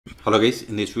Hello guys,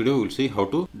 in this video we will see how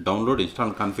to download, install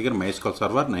and configure MySQL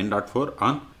Server 9.4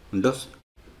 on Windows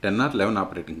 10 or 11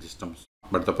 operating systems.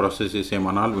 But the process is same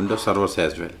on all Windows servers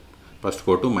as well. First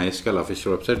go to MySQL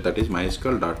official website, that is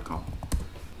mysql.com.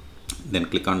 Then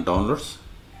click on downloads.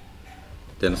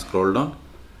 Then scroll down.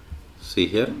 See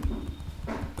here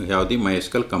we have the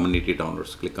MySQL community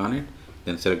downloads. Click on it.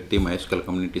 Then select the MySQL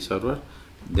community server.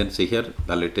 Then see here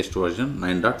the latest version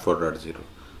 9.4.0.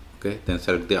 Okay, then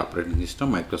select the operating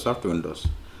system Microsoft Windows.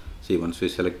 See, once we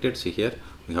selected, see here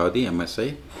we have the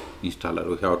MSI installer.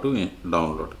 We have to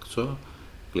download. So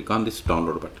click on this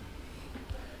download button.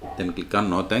 Then click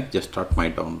on no thanks, just start my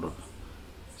download.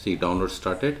 See, download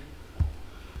started.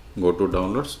 Go to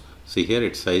downloads. See here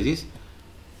its size is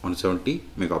 170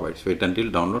 megabytes. Wait until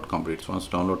download completes. Once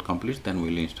download completes, then we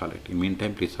will install it. In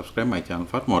meantime, please subscribe my channel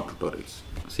for more tutorials.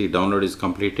 See, download is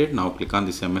completed. Now click on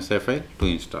this MSI file to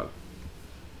install.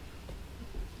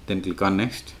 Then click on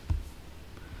next.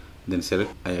 Then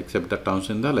select I accept the terms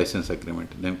in the license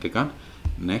agreement. Then click on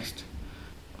next.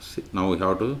 See, now we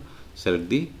have to select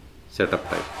the setup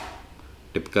type,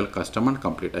 typical, custom and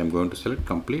complete. I am going to select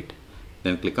complete.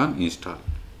 Then click on install.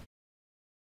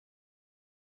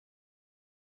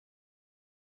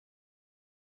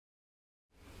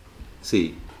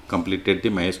 See, completed the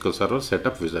MySQL Server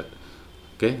setup wizard.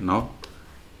 Okay, now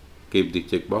keep the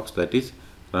checkbox, that is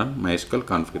run MySQL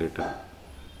configurator.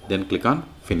 Then click on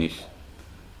finish.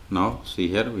 Now see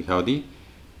here we have the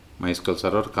MySQL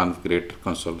Server configurator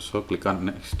console. So click on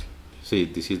next. See,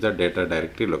 this is the data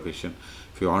directory location.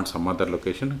 If you want some other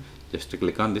location, just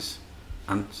click on this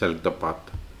and select the path.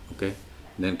 Okay,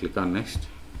 then click on next.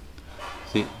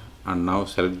 See, and now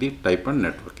select the type and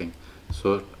networking.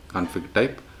 So config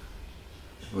type,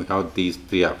 we have these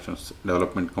three options: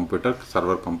 development computer,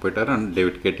 server computer and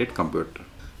dedicated computer.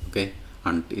 Okay,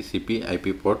 and TCP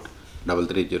IP port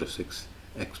 3306,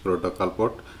 X protocol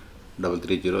port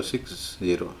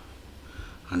 33060.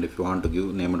 And if you want to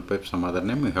give named pipe some other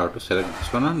name, you have to select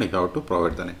this one and you have to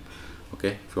provide the name.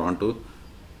 Okay, if you want to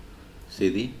see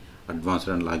the advanced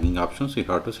and logging options, you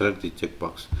have to select the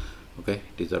checkbox. Okay,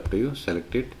 it is up to you,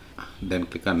 select it, then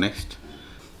click on next.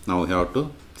 Now we have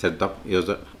to set the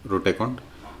user root account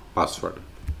password.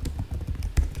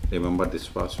 Remember this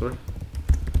password.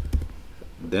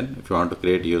 Then if you want to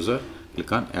create user,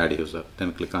 click on add user,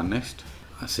 then click on next.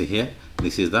 See here,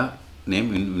 this is the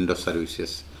name in Windows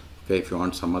services. Okay, if you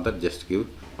want some other, just give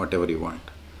whatever you want.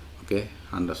 Okay,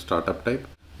 under startup type,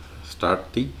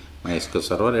 start the MySQL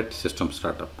Server at system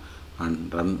startup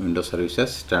and run Windows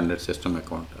services standard system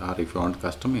account, or if you want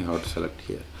custom, you have to select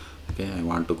here. Okay, I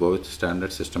want to go with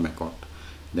standard system account.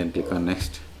 Then click on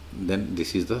next. Then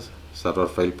this is the server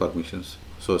file permissions.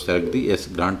 So select the yes,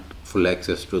 grant full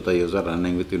access to the user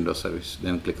running with Windows service.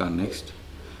 Then click on next.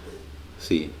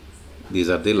 See, these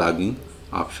are the logging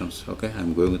options. Okay, I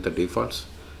am going with the defaults.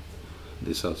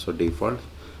 This also default.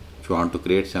 If you want to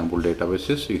create sample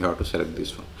databases, you have to select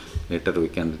this one. Later we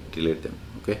can delete them.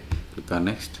 Okay, click on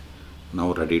next.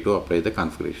 Now ready to apply the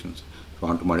configurations. If you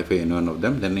want to modify any one of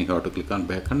them, then you have to click on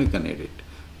back and you can edit.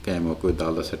 Okay, I am okay with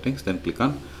all the settings. Then click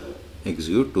on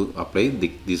execute to apply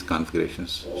these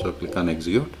configurations. So click on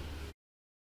execute.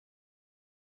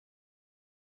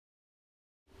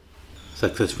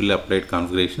 Successfully applied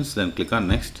configurations. Then click on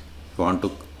next. If you want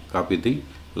to copy the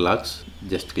logs,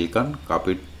 just click on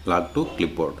copy log to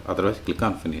clipboard, otherwise click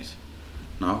on finish.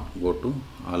 Now go to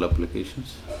all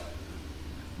applications,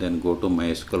 then go to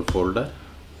MySQL folder.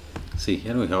 See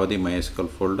here we have the MySQL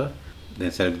folder.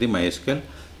 Then select the MySQL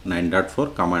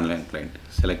 9.4 command line client,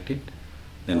 select it,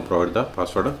 then provide the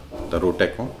password of the root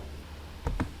account.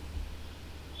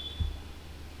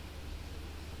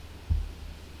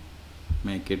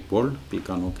 Make it bold, click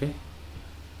on OK,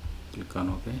 click on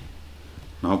OK.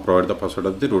 Now provide the password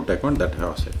of the root account that I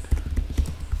have set.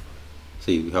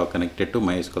 See, we have connected to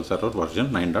MySQL Server version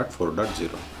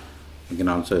 9.4.0. You can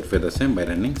also verify the same by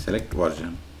running select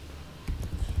version.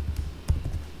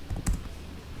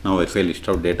 Now verify list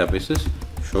of databases,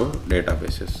 show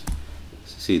databases.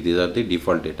 See, these are the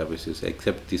default databases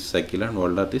except this cycle and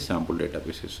all are the sample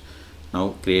databases. Now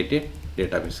create a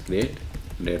database, create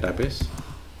database.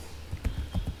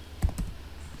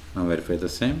 Now verify the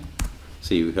same.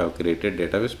 See, we have created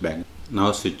database bank.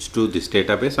 Now switch to this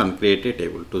database and create a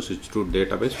table. To switch to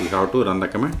database, we have to run the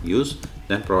command use,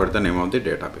 then provide the name of the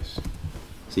database.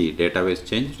 See, database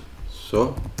changed.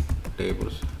 So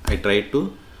tables. I tried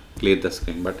to clear the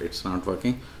screen, but it's not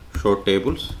working. Show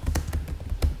tables.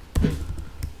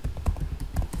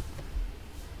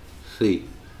 See,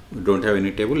 we don't have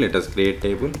any table. Let us create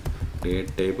table.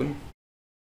 Create table.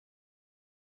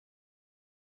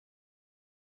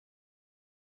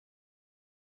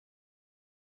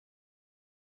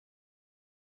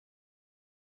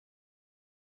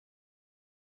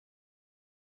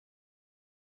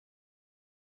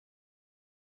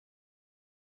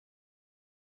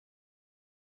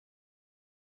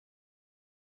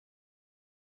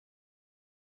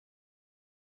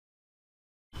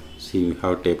 See, we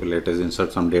have table. Let us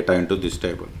insert some data into this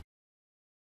table.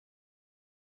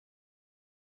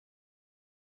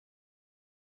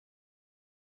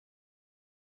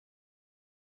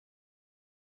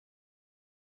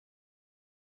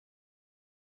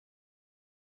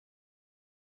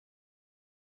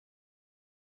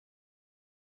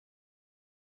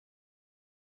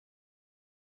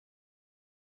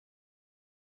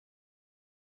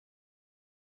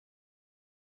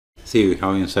 See, we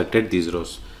have inserted these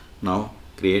rows. Now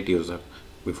create user.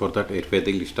 Before that, verify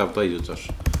the list of the users.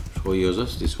 Show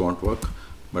users, this won't work,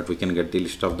 but we can get the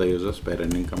list of the users by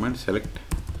running command. Select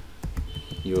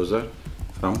user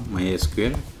from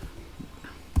MySQL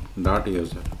dot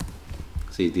user.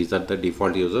 See, these are the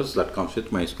default users that comes with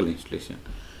MySQL installation.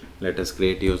 Let us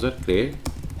create user. Create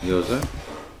user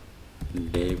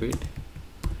David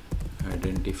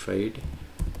identified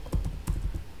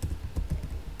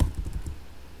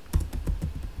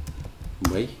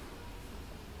by.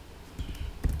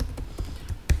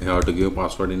 You have to give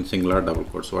password in singular, double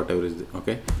quotes, whatever is the,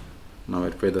 okay. Now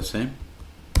verify the same.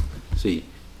 See,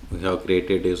 we have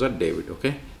created user David.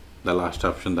 Okay, the last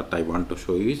option that I want to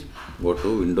show you is go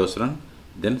to Windows Run,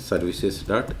 then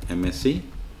services.msc,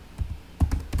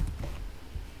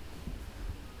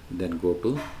 then go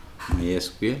to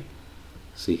MySQL.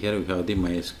 See, here we have the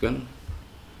MySQL.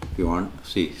 If you want,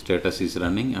 see, status is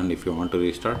running, and if you want to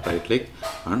restart, right click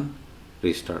and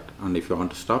restart, and if you want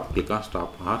to stop, click on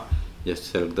stop, or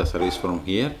just select the service from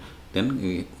here.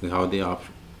 Then we have the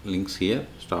links here,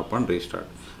 stop and restart,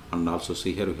 and also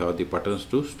see here we have the buttons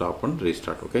to stop and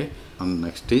restart. Okay, and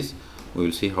next is we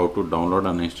will see how to download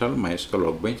and install MySQL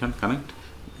Workbench and connect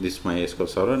this MySQL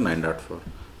Server 9.4.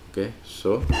 okay,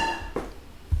 so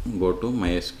go to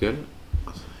MySQL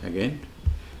again,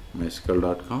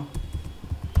 mysql.com.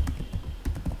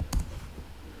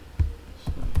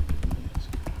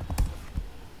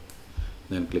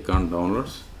 Then click on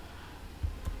downloads,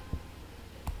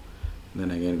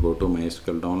 then again go to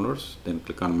MySQL downloads, then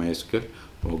click on MySQL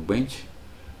Workbench,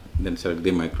 then select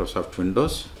the Microsoft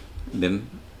Windows, then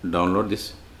download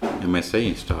this MSI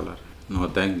installer. Now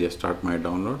thanks, just start my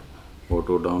download. Go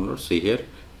to download. See here,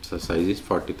 the size is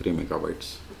 43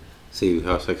 megabytes. See, we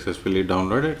have successfully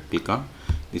downloaded. Click on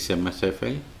this MSI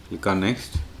file, click on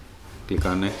next, click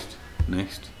on next,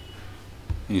 next,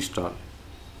 install.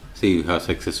 See, you have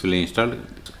successfully installed.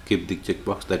 Keep the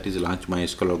checkbox that is launch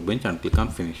MySQL Workbench and click on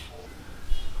finish.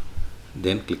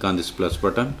 Then click on this plus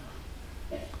button,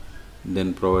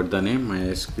 then provide the name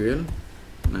MySQL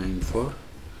 9.4.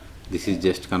 this is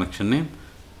just connection name.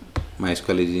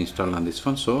 MySQL is installed on this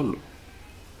one, so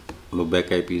loopback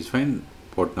IP is fine.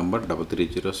 Port number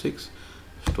 3306,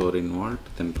 store in vault,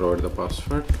 then provide the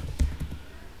password,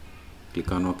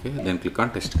 click on OK, then click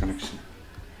on test connection.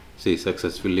 See,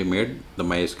 successfully made the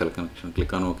MySQL connection.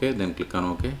 Click on OK, then click on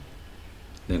OK,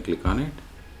 then click on it.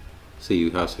 See, you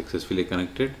have successfully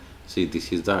connected. See,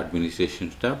 this is the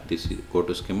administration tab. This is go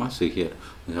to schema. See here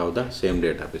we have the same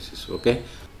databases. Okay,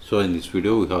 so in this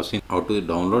video we have seen how to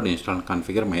download, install and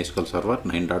configure MySQL Server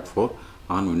 9.4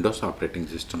 on Windows operating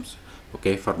systems.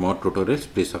 Okay, for more tutorials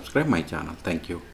please subscribe my channel. Thank you.